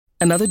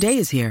Another day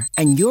is here,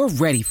 and you're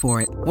ready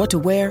for it. What to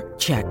wear?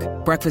 Check.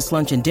 Breakfast,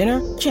 lunch, and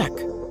dinner? Check.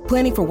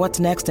 Planning for what's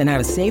next and how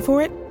to save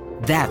for it?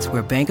 That's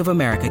where Bank of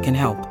America can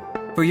help.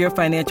 For your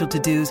financial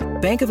to-dos,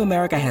 Bank of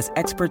America has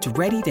experts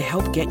ready to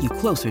help get you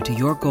closer to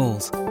your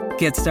goals.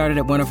 Get started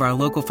at one of our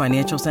local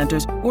financial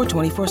centers or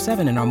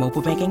 24/7 in our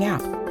mobile banking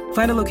app.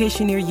 Find a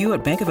location near you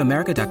at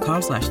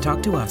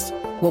bankofamerica.com/talktous.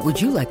 What would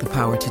you like the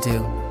power to do?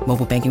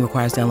 Mobile banking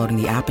requires downloading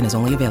the app and is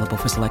only available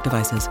for select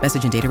devices.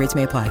 Message and data rates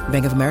may apply.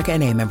 Bank of America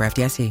N.A., member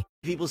FDIC.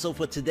 People, so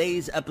for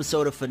today's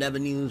episode of Forever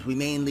News, we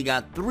mainly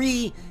got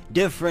 3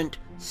 different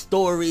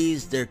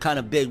stories. They're kind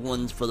of big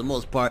ones for the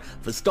most part.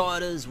 For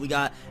starters, we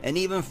got an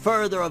even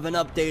further of an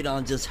update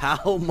on just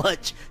how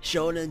much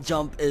Shonen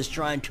Jump is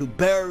trying to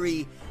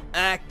bury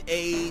Act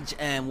Age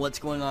and what's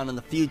going on in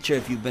the future.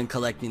 If you've been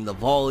collecting the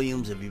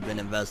volumes, if you've been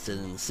invested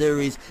in the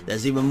series,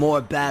 there's even more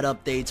bad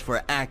updates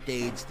for Act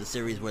Age, the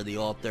series where the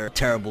author,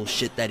 terrible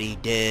shit that he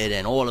did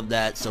and all of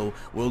that, so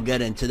we'll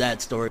get into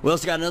that story. We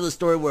also got another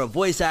story where a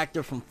voice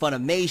actor from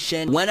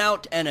Funimation went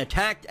out and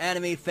attacked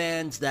anime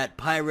fans that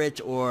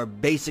pirate, or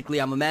basically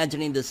I'm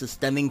imagining this is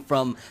stemming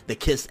from the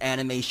Kiss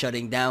anime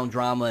shutting down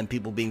drama and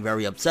people being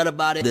very upset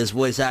about it. This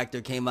voice actor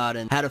came out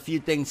and had a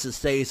few things to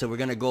say, so we're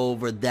gonna go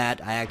over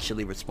that. I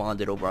actually responded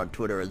over on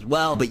Twitter as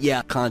well, but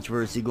yeah,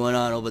 controversy going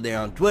on over there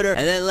on Twitter.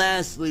 And then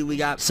lastly, we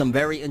got some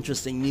very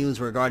interesting news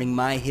regarding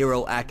My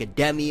Hero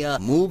Academia,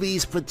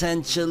 movies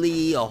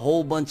potentially, a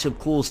whole bunch of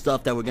cool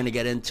stuff that we're gonna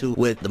get into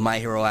with the My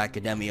Hero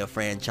Academia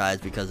franchise,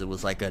 because it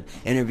was like an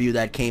interview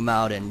that came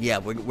out, and yeah,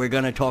 we're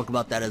gonna talk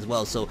about that as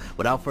well. So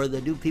without further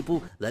ado,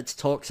 people, let's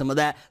talk some of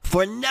that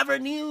for Never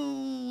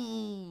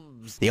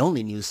News, the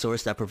only news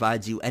source that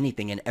provides you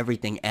anything and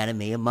everything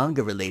anime and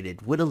manga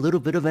related with a little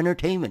bit of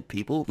entertainment,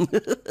 people.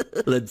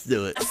 Let's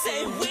do it. I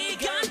say we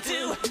gonna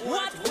do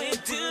what we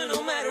do,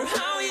 no matter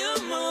how you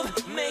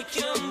move, make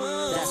your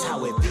move. That's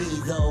how it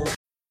be, though.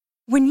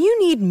 When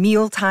you need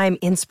mealtime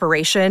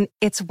inspiration,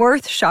 it's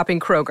worth shopping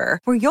Kroger,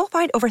 where you'll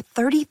find over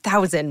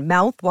 30,000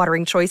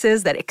 mouth-watering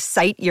choices that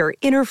excite your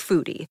inner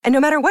foodie. And no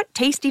matter what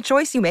tasty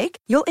choice you make,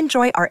 you'll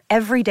enjoy our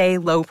everyday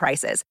low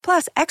prices,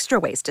 plus extra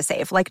ways to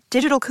save, like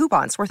digital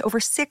coupons worth over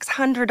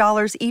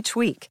 $600 each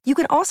week. You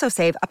can also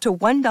save up to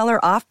 $1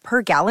 off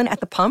per gallon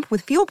at the pump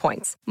with fuel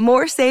points.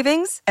 More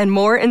savings and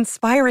more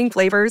inspiring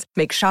flavors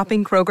make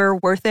shopping Kroger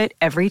worth it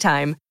every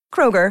time.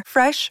 Kroger,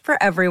 fresh for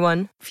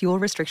everyone. Fuel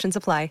restrictions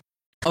apply.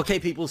 Okay,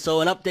 people,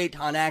 so an update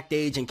on Act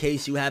Age in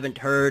case you haven't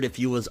heard. If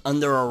you was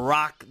under a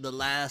rock the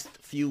last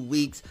few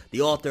weeks,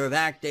 the author of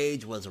Act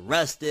Age was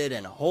arrested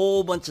and a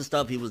whole bunch of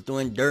stuff. He was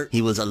doing dirt.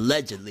 He was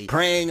allegedly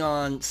preying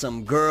on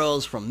some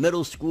girls from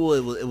middle school.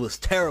 It was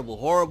terrible,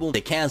 horrible. They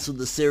canceled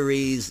the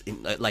series.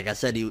 Like I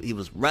said, he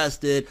was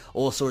arrested,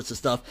 all sorts of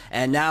stuff.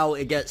 And now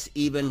it gets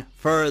even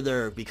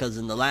further, because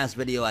in the last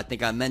video, I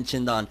think I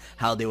mentioned on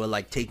how they were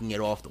like taking it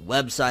off the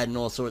website and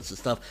all sorts of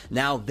stuff.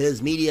 Now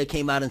Viz Media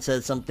came out and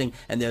said something,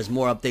 and there's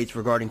more updates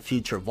regarding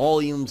future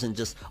volumes and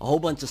just a whole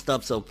bunch of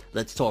stuff, so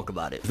let's talk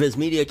about it. Viz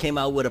Media came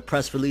out with a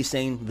press release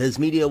saying Viz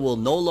Media will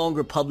no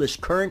longer publish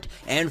current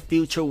and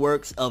future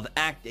works of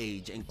Act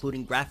Age,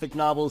 including graphic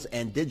novels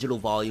and digital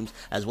volumes,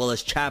 as well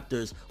as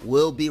chapters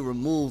will be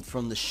removed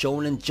from the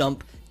Shonen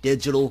Jump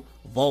digital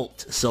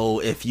vault. So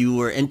if you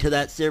were into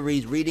that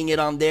series, reading it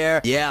on there,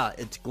 yeah,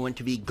 it's going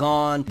to be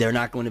gone. They're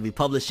not going to be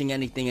publishing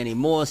anything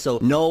anymore. So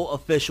no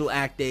official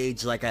Act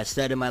Age. Like I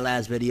said in my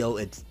last video,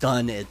 it's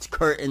done. It's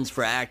curtains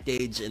for Act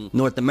Age in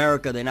North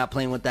America. They're not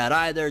playing with that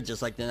either,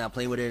 just like they're not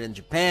playing with it in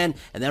Japan.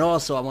 And then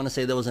also, I want to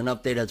say there was an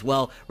update as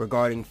well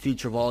regarding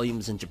future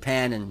volumes in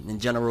Japan and in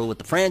general with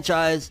the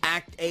franchise.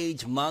 Act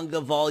Age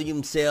manga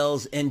volume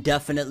sales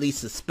indefinitely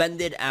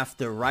suspended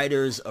after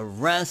writer's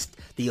arrest.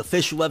 The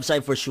official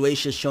website for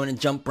Shueisha Shonen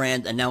Jump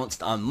brand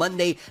announced on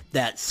Monday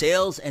that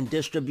sales and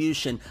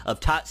distribution of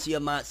Tatsuya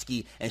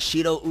Matsuki and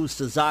Shiro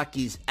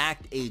Usazaki's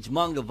Act Age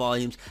manga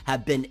volumes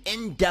have been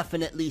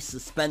indefinitely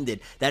suspended.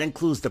 That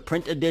includes the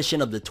print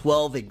edition of the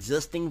 12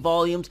 existing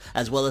volumes,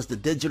 as well as the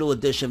digital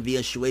edition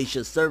via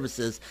Shueisha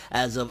services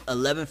as of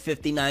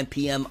 11:59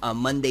 p.m. on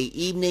Monday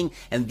evening,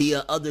 and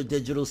via other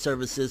digital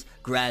services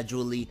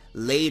gradually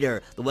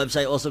later. The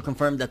website also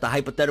confirmed that the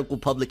hypothetical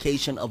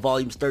publication of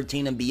volumes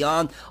 13 and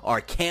beyond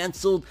are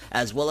canceled,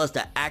 as well as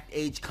the Act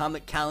Age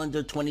Comic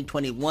Calendar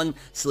 2021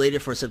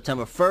 slated for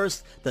September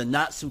 1st, the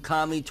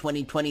Natsukami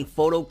 2020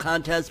 Photo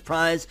Contest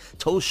Prize,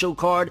 Tosho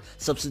card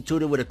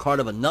substituted with a card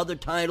of another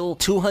title,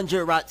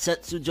 200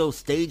 Ratsetsujo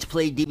Stage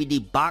Play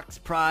DVD Box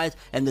Prize,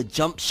 and the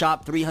Jump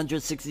Shop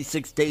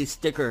 366 Day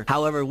Sticker.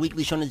 However,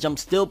 Weekly Shonen Jump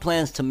still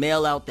plans to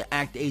mail out the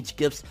Act Age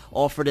gifts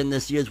offered in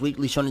this year's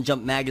Weekly Shonen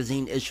Jump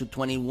magazine issue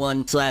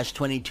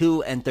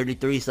 21/22 and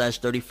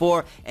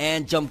 33/34,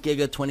 and Jump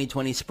Giga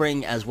 2020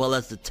 Spring, as well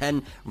as the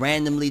 10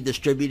 randomly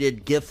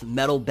distributed gift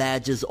metal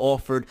badges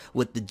offered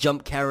with the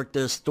Jump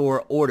character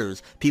store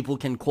orders. People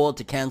can call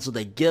to cancel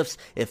their gifts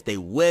if they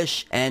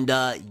wish, and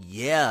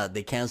yeah,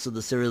 they canceled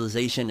the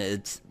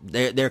serialization.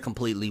 They're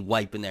completely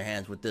wiping their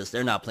hands with this.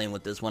 They're not playing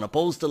with this one,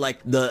 opposed to like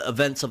the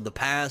events of the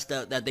past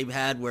that they've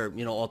had where,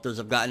 you know, authors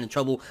have gotten in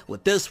trouble.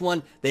 With this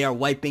one, they are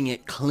wiping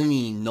it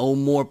clean. No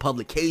more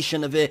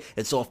publication of it.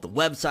 It's off the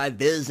website.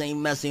 Viz ain't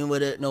messing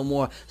with it no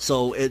more.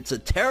 So it's a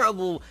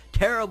terrible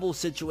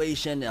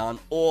situation on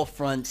all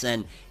fronts,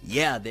 and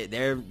yeah,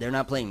 they're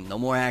not playing no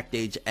more Act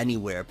Age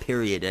anywhere,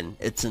 period, and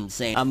it's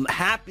insane. I'm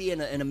happy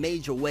in a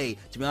major way,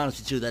 to be honest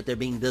with you, that they're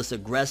being this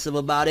aggressive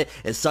about it.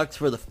 It sucks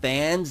for the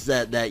fans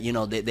that you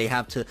know, they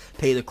have to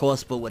pay the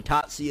cost, but what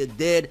Tatsuya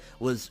did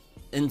was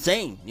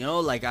insane, you know,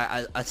 like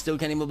I still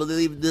can't even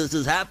believe this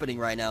is happening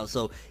right now.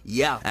 So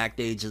yeah, Act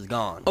Age is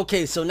gone.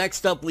 Okay, so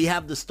next up we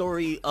have the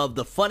story of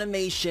the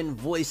Funimation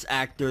voice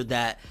actor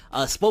that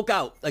spoke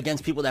out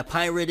against people that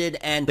pirated,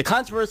 and the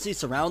controversy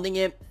surrounding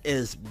it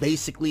is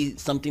basically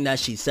something that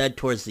she said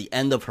towards the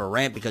end of her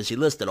rant, because she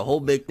listed a whole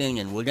big thing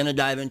and we're gonna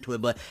dive into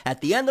it. But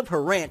at the end of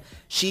her rant,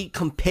 she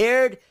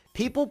compared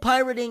people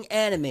pirating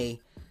anime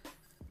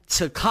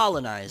to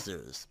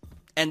colonizers.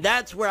 And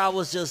that's where I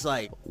was just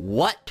like,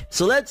 what?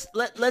 So let's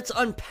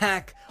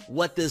unpack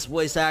what this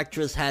voice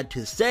actress had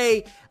to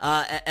say,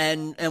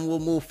 and we'll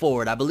move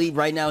forward. I believe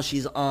right now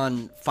she's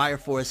on Fire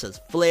Force as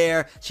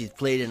Flare. She's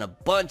played in a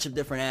bunch of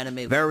different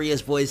anime,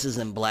 various voices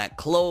in Black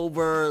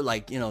Clover.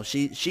 Like, you know,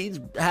 she's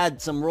had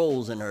some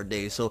roles in her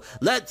day. So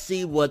let's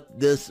see what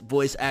this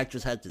voice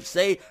actress had to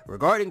say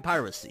regarding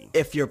piracy.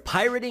 If you're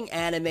pirating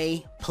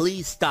anime,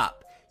 please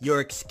stop.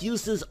 Your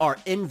excuses are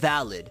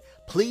invalid.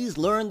 Please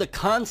learn the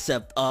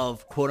concept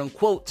of,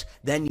 quote-unquote,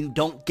 then you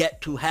don't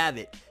get to have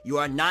it. You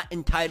are not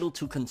entitled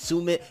to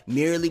consume it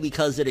merely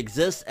because it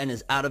exists and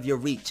is out of your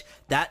reach.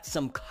 That's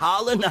some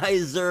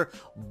colonizer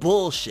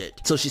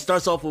bullshit. So she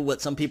starts off with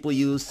what some people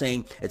use,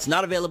 saying, it's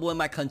not available in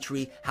my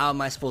country. How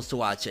am I supposed to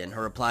watch it? And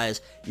her reply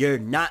is, you're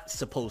not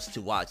supposed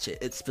to watch it.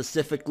 It's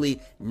specifically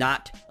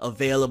not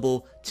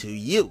available to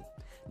you.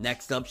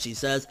 Next up, she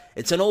says,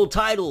 it's an old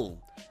title.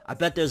 I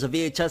bet there's a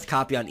VHS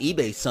copy on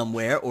eBay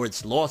somewhere, or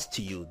it's lost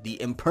to you.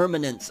 The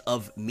impermanence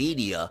of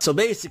media. So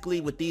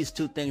basically, with these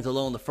two things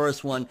alone, the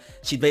first one,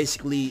 she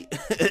basically,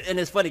 and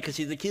it's funny because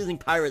she's accusing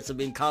pirates of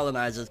being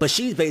colonizers, but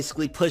she's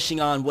basically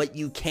pushing on what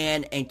you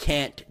can and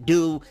can't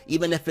do,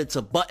 even if it's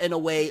a button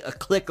away, a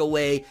click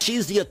away.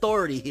 She's the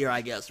authority here,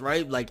 I guess,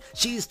 right? Like,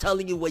 she's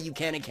telling you what you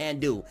can and can't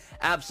do.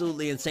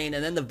 Absolutely insane.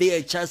 And then the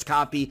VHS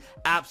copy,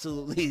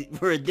 absolutely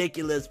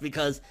ridiculous,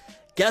 because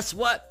guess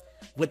what?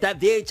 With that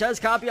VHS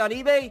copy on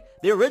eBay,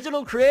 the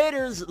original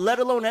creators, let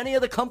alone any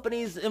of the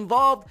companies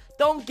involved,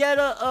 don't get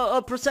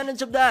a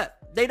percentage of that.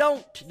 They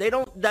don't,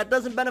 that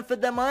doesn't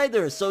benefit them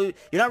either. So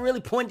you're not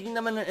really pointing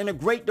them in a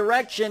great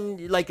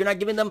direction. Like, you're not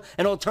giving them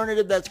an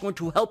alternative that's going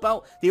to help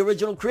out the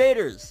original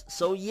creators.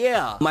 So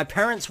yeah, my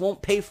parents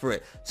won't pay for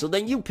it. So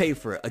then you pay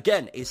for it.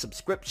 Again, a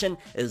subscription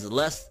is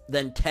less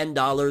than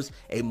 $10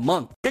 a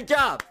month. Good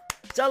job.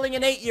 Telling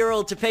an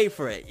 8-year-old to pay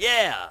for it.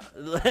 Yeah.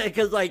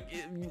 Because, like,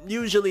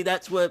 usually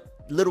that's what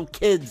little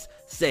kids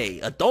say.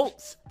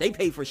 Adults, they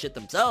pay for shit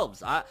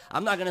themselves.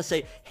 I'm not gonna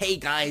say, hey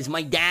guys,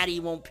 my daddy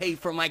won't pay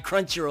for my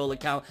Crunchyroll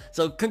account.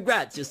 So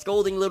congrats, you're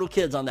scolding little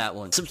kids on that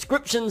one.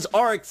 Subscriptions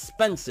are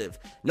expensive.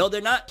 No,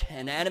 they're not.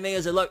 And anime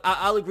is a look.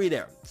 I'll agree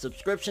there.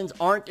 Subscriptions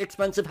aren't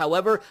expensive.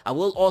 However, I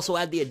will also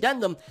add the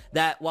addendum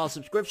that while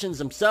subscriptions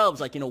themselves,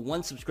 like, you know,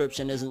 one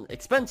subscription isn't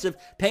expensive,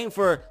 paying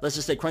for, let's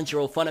just say,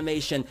 Crunchyroll,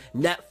 Funimation,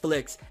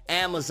 Netflix,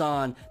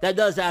 Amazon, that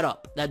does add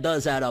up. That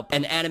does add up.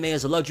 And anime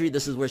is a luxury.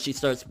 This is where she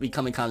starts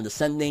becoming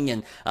condescending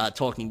and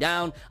talking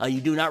down. You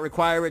do not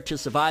require it to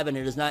survive, and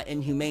it is not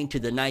inhumane to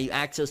deny you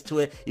access to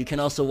it. You can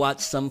also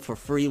watch some for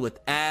free with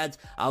ads.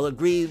 I'll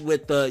agree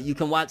with you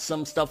can watch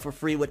some stuff for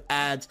free with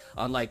ads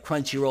on like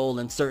Crunchyroll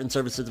and certain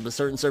services, but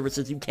certain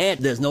services you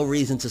can't. There's no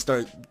reason to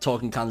start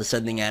talking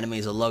condescending. Anime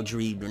is a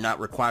luxury. You do not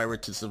require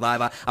it to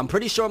survive. I'm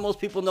pretty sure most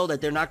people know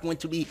that they're not going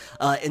to be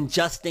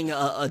ingesting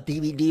a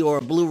DVD or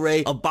a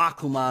Blu-ray of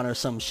Bakuman or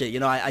some shit. You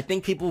know, I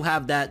think people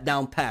have that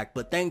down packed,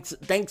 but thanks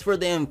for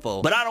the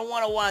info. But I don't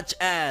want to watch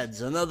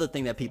ads. Another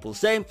thing that people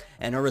say,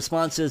 and her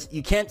response is,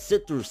 you can't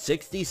sit through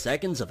 60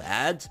 seconds of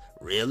ads?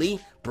 Really?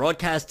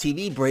 Broadcast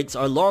TV breaks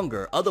are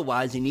longer.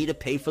 Otherwise, you need to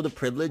pay for the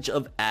privilege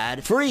of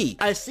ad-free.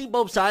 I see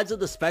both sides of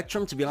the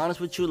spectrum, to be honest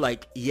with you.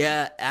 Like,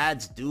 yeah,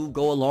 ads do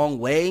go a long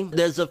way.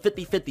 There's a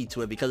 50-50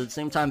 to it, because at the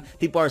same time,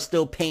 people are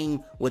still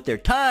paying with their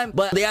time.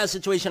 But the ad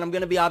situation, I'm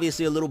going to be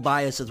obviously a little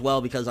biased as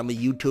well, because I'm a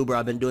YouTuber.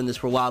 I've been doing this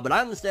for a while. But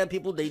I understand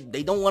people, they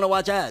don't want to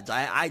watch ads.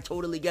 I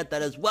totally get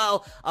that as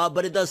well.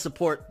 But it does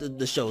support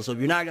the show. So if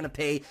you're not going to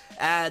pay,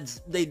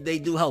 ads, they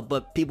do help.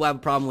 But people have a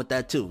problem with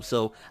that too.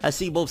 So I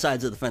see both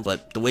sides of the fence.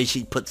 But the way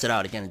she puts it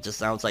out, again, it just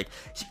sounds like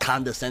she's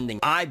condescending.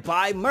 I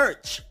buy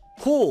merch,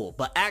 cool,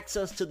 but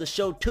access to the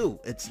show too.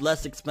 It's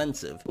less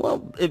expensive.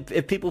 Well,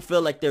 if people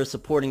feel like they're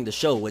supporting the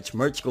show, which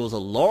merch goes a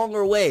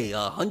longer way,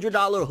 a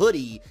 $100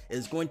 hoodie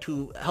is going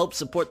to help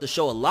support the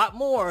show a lot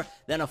more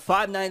than a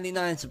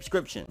 $5.99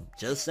 subscription.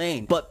 Just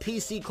saying. But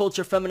PC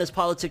culture, feminist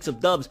politics of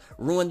dubs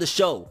ruined the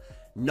show.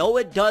 No,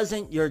 it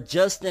doesn't. You're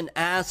just an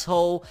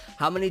asshole.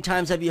 How many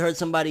times have you heard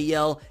somebody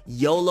yell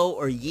YOLO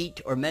or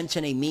yeet or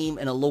mention a meme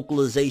in a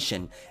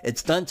localization?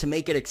 It's done to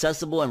make it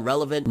accessible and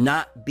relevant,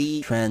 not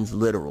be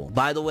transliteral.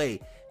 By the way,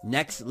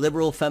 next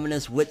liberal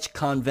feminist witch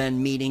convent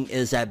meeting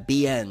is at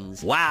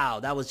BN's. Wow,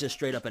 that was just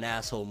straight up an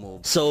asshole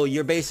move. So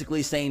you're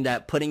basically saying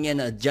that putting in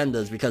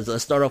agendas, because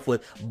let's start off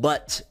with,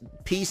 but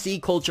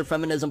PC culture,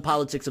 feminism,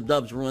 politics of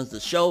dubs ruins the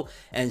show.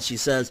 And she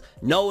says,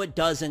 no, it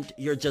doesn't.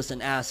 You're just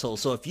an asshole.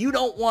 So if you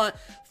don't want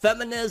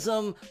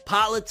feminism,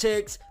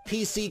 politics,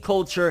 PC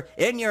culture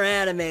in your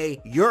anime,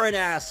 you're an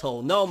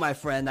asshole. No, my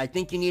friend, I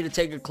think you need to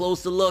take a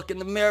closer look in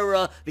the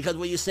mirror, because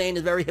what you're saying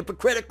is very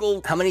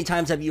hypocritical. How many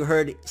times have you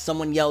heard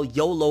someone yell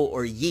YOLO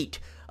or yeet?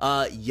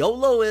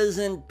 YOLO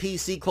isn't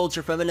PC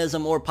culture,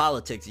 feminism, or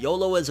politics.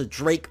 YOLO is a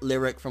Drake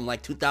lyric from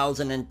like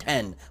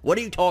 2010. What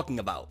are you talking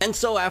about? And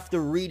so after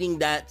reading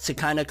that to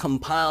kind of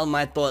compile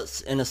my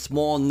thoughts in a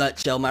small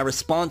nutshell, my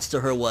response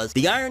to her was,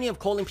 the irony of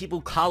calling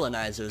people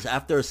colonizers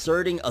after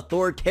asserting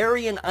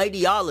authoritarian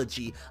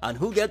ideology on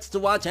who gets to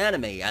watch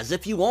anime, as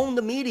if you own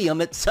the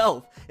medium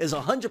itself, is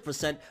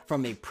 100%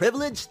 from a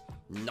privileged,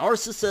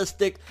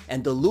 narcissistic,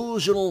 and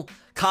delusional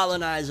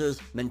colonizers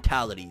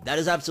mentality. That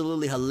is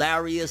absolutely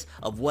hilarious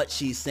of what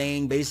she's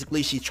saying.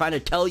 Basically, she's trying to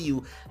tell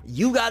you,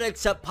 you gotta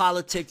accept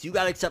politics, you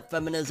gotta accept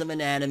feminism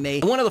and anime.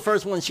 And one of the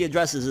first ones she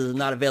addresses is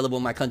not available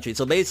in my country.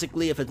 So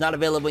basically, if it's not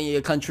available in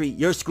your country,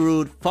 you're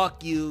screwed.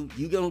 Fuck you.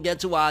 You don't get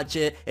to watch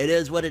it. It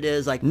is what it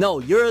is. Like, no,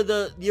 you're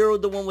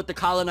the one with the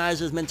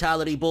colonizers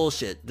mentality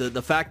bullshit.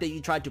 The fact that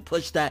you tried to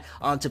push that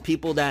onto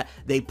people that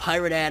they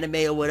pirate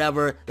anime or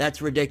whatever,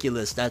 that's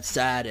ridiculous. That's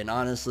sad. And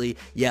honestly,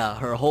 yeah,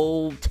 her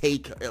whole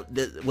take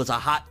was a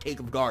hot take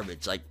of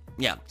garbage. Like,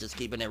 yeah, just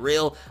keeping it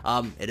real.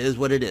 It is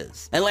what it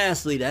is. And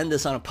lastly, to end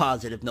this on a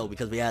positive note,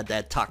 because we had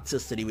that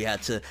toxicity we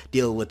had to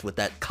deal with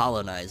that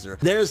colonizer,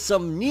 there's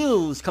some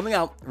news coming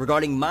out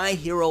regarding My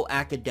Hero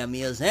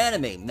Academia's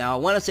anime. Now, I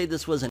want to say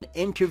this was an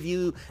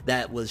interview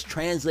that was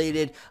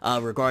translated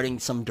regarding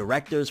some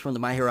directors from the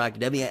My Hero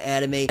Academia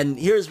anime. And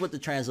here's what the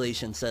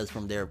translation says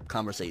from their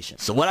conversation.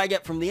 So what I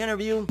get from the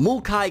interview,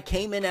 Mukai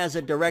came in as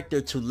a director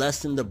to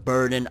lessen the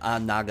burden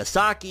on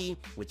Nagasaki,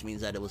 which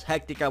means that it was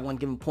hectic at one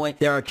given point.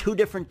 There are two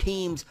different teams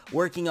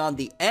working on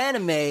the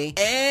anime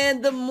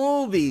and the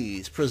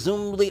movies,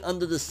 presumably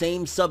under the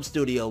same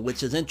sub-studio,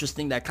 which is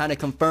interesting. That kind of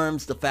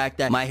confirms the fact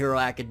that My Hero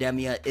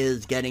Academia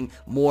is getting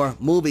more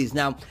movies.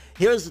 Now,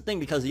 here's the thing,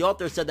 because the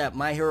author said that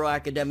My Hero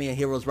Academia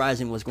Heroes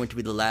Rising was going to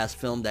be the last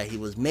film that he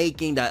was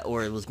making,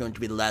 or it was going to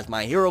be the last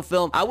My Hero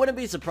film. I wouldn't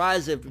be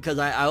surprised if, because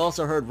I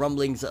also heard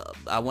rumblings,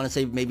 I want to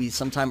say maybe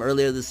sometime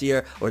earlier this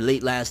year or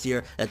late last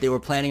year, that they were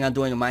planning on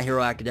doing a My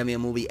Hero Academia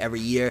movie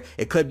every year.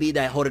 It could be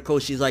that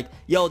Horikoshi's like,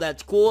 yo,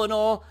 that's cool and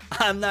all,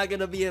 I'm not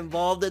gonna be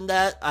involved in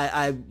that.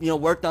 I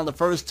worked on the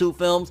first two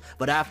films,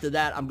 but after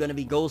that I'm gonna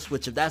be Ghost,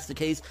 which if that's the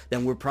case,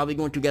 then we're probably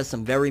going to get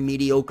some very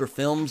mediocre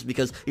films,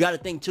 because you gotta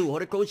think too,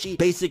 Horikoshi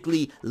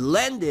basically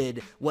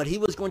lended what he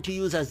was going to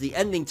use as the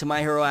ending to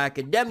My Hero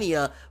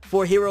Academia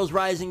for Heroes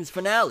Rising's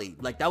finale.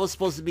 Like, that was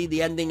supposed to be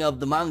the ending of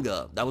the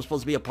manga. That was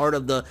supposed to be a part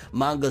of the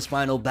manga's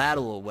final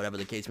battle, or whatever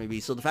the case may be.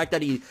 So the fact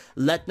that he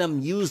let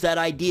them use that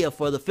idea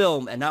for the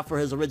film and not for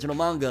his original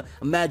manga,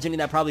 imagining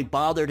that probably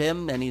bothered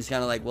him, and he's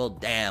kind of like, well,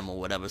 damn, or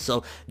whatever.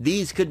 So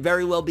these could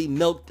very well be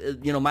milked.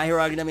 My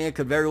Hero Academia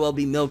could very well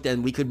be milked,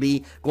 and we could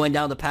be going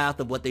down the path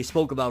of what they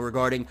spoke about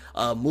regarding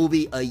a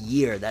movie a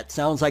year. That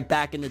sounds like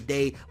back in the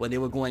day when they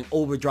were going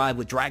overdrive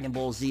with Dragon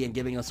Ball Z and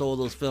giving us all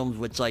those films,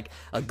 which like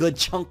a good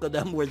chunk of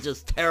them were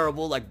just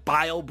terrible, like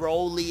Bio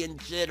Broly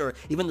and shit, or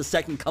even The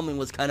Second Coming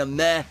was kind of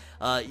meh.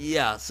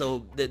 Yeah,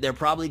 so they're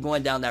probably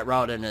going down that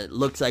route, and it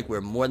looks like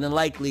we're more than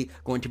likely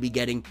going to be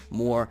getting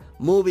more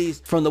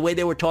movies. From the way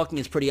they were talking,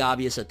 it's pretty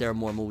obvious that there are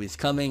more movies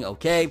coming.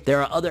 Okay,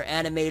 there are other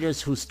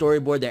animators who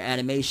storyboard their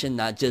animation,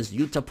 not just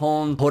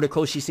Yutapon.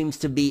 Horikoshi seems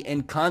to be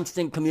in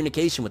constant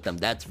communication with them.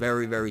 That's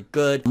very, very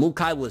good.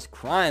 Mukai was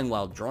crying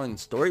while drawing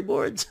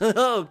storyboards.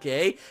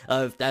 Okay,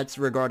 if that's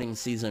regarding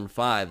season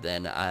 5,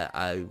 then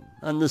I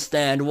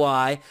understand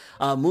why.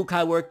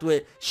 Mukai worked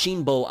with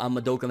Shinbo on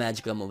Madoka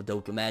Magica.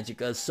 Madoka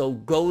Magica is so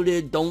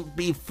goated. Don't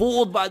be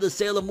fooled by the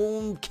Sailor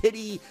Moon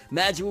kitty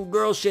magical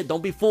girl shit.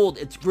 Don't be fooled.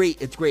 It's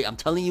great. It's great. I'm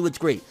telling you, it's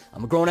great.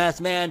 I'm a grown-ass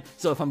man,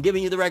 so if I'm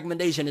giving you the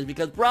recommendation, it's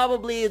because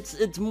probably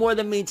it's more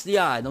than meets the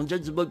eye. Don't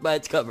judge the book by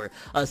its cover.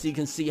 So you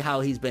can see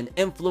how he's been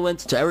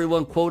influenced. To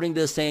everyone quoting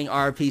this saying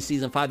RP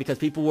season 5, because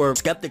people were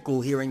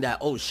skeptical hearing that,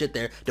 oh shit,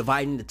 they're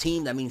dividing the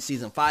team. That means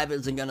season 5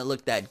 isn't gonna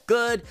look that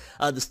good.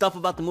 The stuff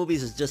about the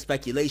movies is just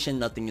speculation.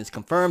 Nothing is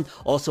confirmed.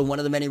 Also, one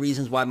of the many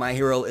reasons why My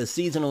Hero is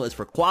seasonal is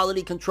for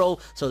quality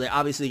control, so they're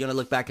obviously going to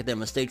look back at their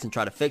mistakes and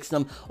try to fix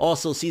them.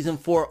 Also, season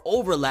 4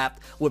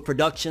 overlapped with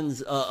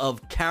productions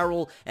of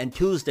Carol and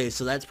Tuesday,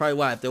 so that's probably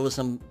why. If there was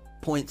some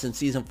points in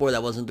season 4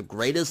 that wasn't the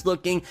greatest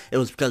looking. It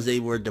was because they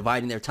were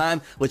dividing their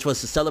time, which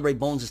was to celebrate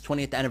Bones'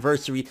 20th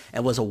anniversary,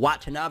 and was a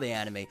Watanabe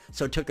anime.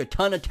 So it took a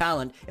ton of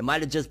talent. It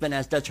might have just been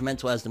as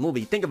detrimental as the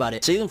movie. Think about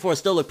it. Season 4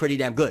 still looked pretty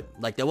damn good.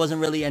 Like, there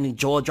wasn't really any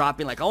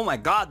jaw-dropping, like, oh my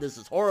god, this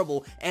is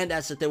horrible. And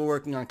that's that they were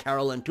working on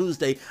Carol and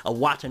Tuesday, a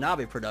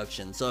Watanabe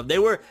production. So if they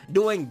were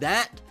doing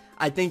that,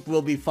 I think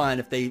we'll be fine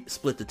if they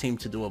split the team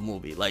to do a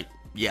movie. Like,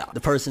 yeah.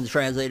 The person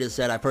translated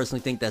said, I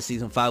personally think that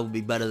season 5 will be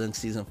better than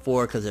season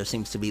 4 because there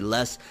seems to be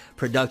less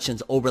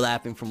productions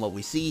overlapping from what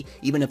we see.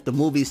 Even if the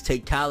movies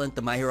take talent,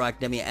 the My Hero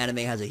Academia anime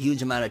has a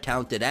huge amount of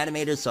talented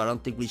animators, so I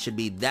don't think we should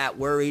be that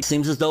worried.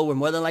 Seems as though we're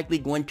more than likely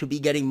going to be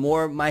getting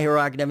more My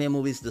Hero Academia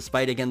movies,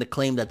 despite, again, the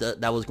claim that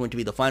that was going to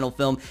be the final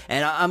film.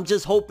 And I'm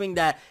just hoping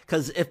that,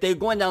 because if they're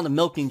going down the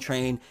milking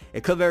train,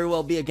 it could very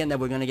well be, again, that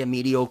we're going to get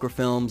mediocre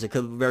films. It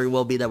could very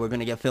well be that we're going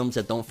to get films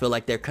that don't feel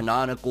like they're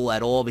canonical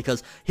at all,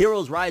 because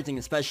Heroes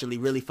Rising especially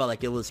really felt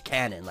like it was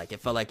canon. Like, it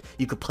felt like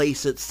you could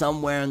place it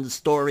somewhere in the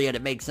story and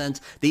it makes sense.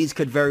 These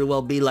could very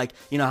well be like,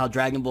 you know how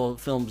Dragon Ball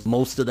films,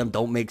 most of them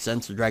don't make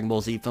sense, the Dragon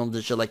Ball Z films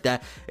and shit like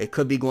that. It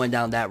could be going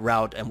down that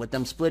route. And with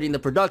them splitting the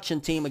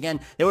production team, again,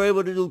 they were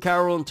able to do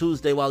Carol and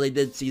Tuesday while they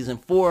did season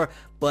 4.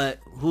 But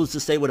who's to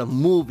say with a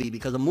movie?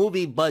 Because a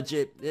movie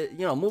budget,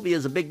 movie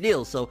is a big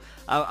deal. So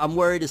I'm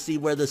worried to see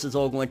where this is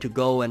all going to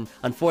go. And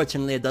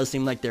unfortunately, it does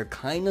seem like they're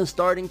kind of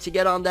starting to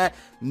get on that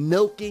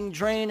milking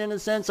train in a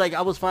sense. Like,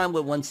 I was fine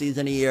with one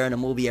season a year and a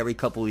movie every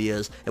couple of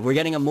years. If we're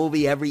getting a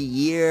movie every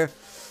year,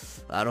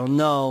 I don't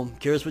know.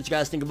 Curious what you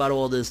guys think about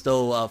all this,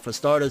 though. For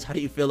starters, how do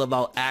you feel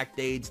about Act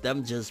Age?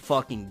 Them just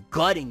fucking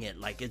gutting it.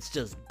 Like, it's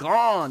just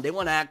gone. They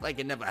want to act like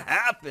it never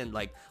happened.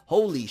 Like,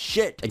 holy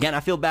shit. Again,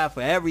 I feel bad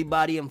for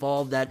everybody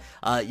involved that,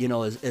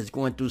 is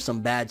going through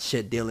some bad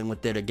shit dealing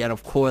with it. Again,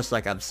 of course,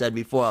 like I've said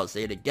before, I'll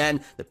say it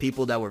again. The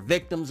people that were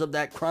victims of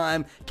that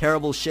crime,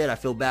 terrible shit. I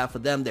feel bad for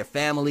them, their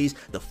families,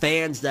 the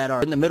fans that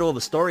are in the middle of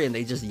a story and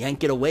they just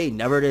yank it away.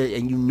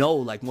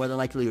 And like, more than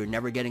likely, you're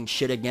never getting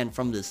shit again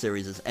from this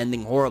series. It's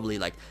ending horribly.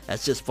 Like,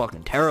 that's just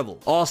fucking terrible.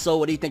 Also,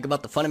 what do you think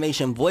about the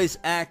Funimation voice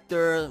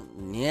actor?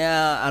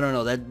 Yeah, I don't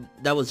know.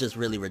 That was just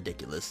really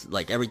ridiculous.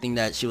 Like, everything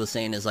that she was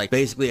saying is like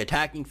basically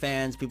attacking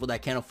fans, people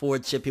that can't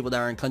afford shit, people that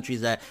are in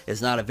countries that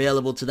is not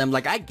available to them.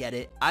 Like, I get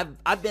it.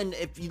 I've been,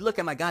 if you look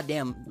at my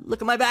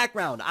look at my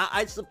background.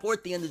 I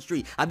support the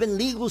industry. I've been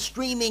legal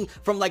streaming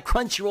from like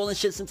Crunchyroll and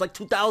shit since like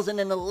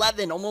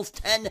 2011,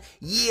 almost 10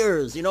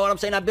 years. You know what I'm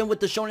saying? I've been with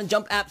the Shonen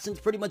Jump app since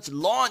pretty much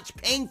launch,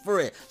 paying for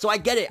it. So I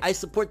get it. I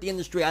support the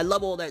industry. I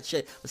love all that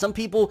shit. But some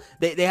people,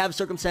 they have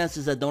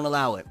circumstances that don't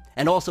allow it.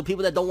 And also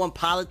people that don't want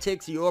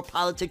politics, your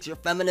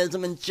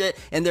feminism and shit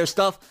and their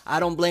stuff, I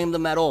don't blame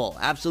them at all.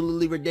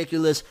 Absolutely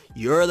ridiculous.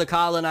 You're the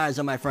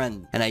colonizer, my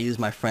friend. And I use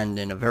my friend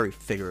in a very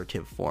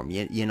figurative form.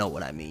 You know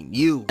what I mean.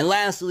 You. And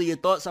lastly, your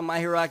thoughts on My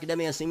Hero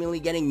Academia seemingly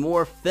getting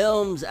more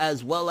films,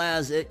 as well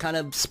as it kind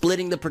of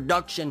splitting the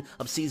production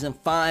of season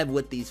 5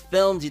 with these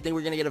films. You think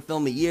we're going to get a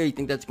film a year? You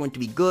think that's going to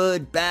be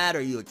good, bad?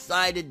 Are you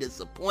excited,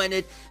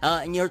 disappointed?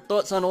 And your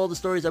thoughts on all the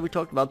stories that we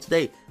talked about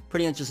today.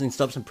 Pretty interesting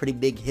stuff, some pretty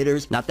big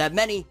hitters. Not that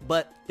many,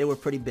 but they were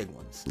pretty big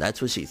ones.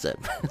 That's what she said.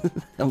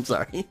 I'm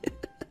sorry.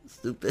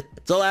 Stupid.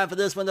 That's all I have for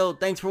this one, though.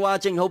 Thanks for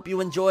watching. Hope you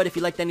enjoyed. If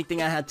you liked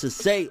anything I had to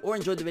say or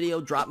enjoyed the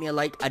video, drop me a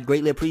like. I'd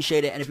greatly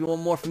appreciate it. And if you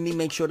want more from me,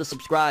 make sure to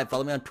subscribe.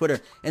 Follow me on Twitter,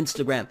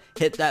 Instagram.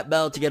 Hit that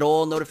bell to get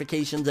all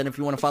notifications. And if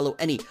you want to follow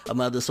any of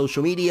my other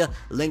social media,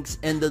 links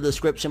in the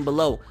description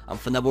below. I'm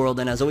FunNebWorld,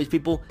 and as always,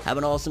 people, have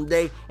an awesome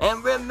day.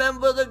 And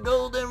remember the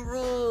golden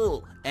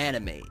rule.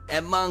 Anime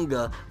and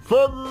manga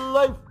for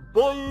life,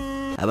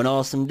 boy. Have an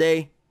awesome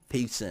day.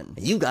 Peace in.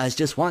 You guys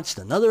just watched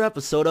another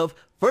episode of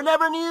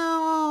Forever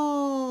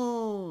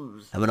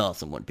News. Have an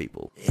awesome one,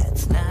 people.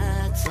 It's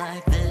nights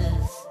like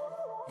this,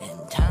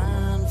 and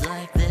times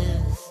like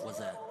this, what's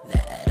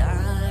that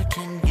I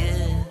can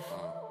give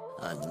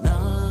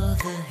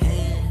another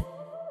hit.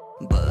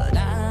 But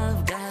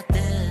I've got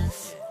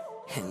this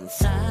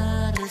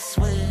inside a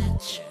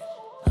switch.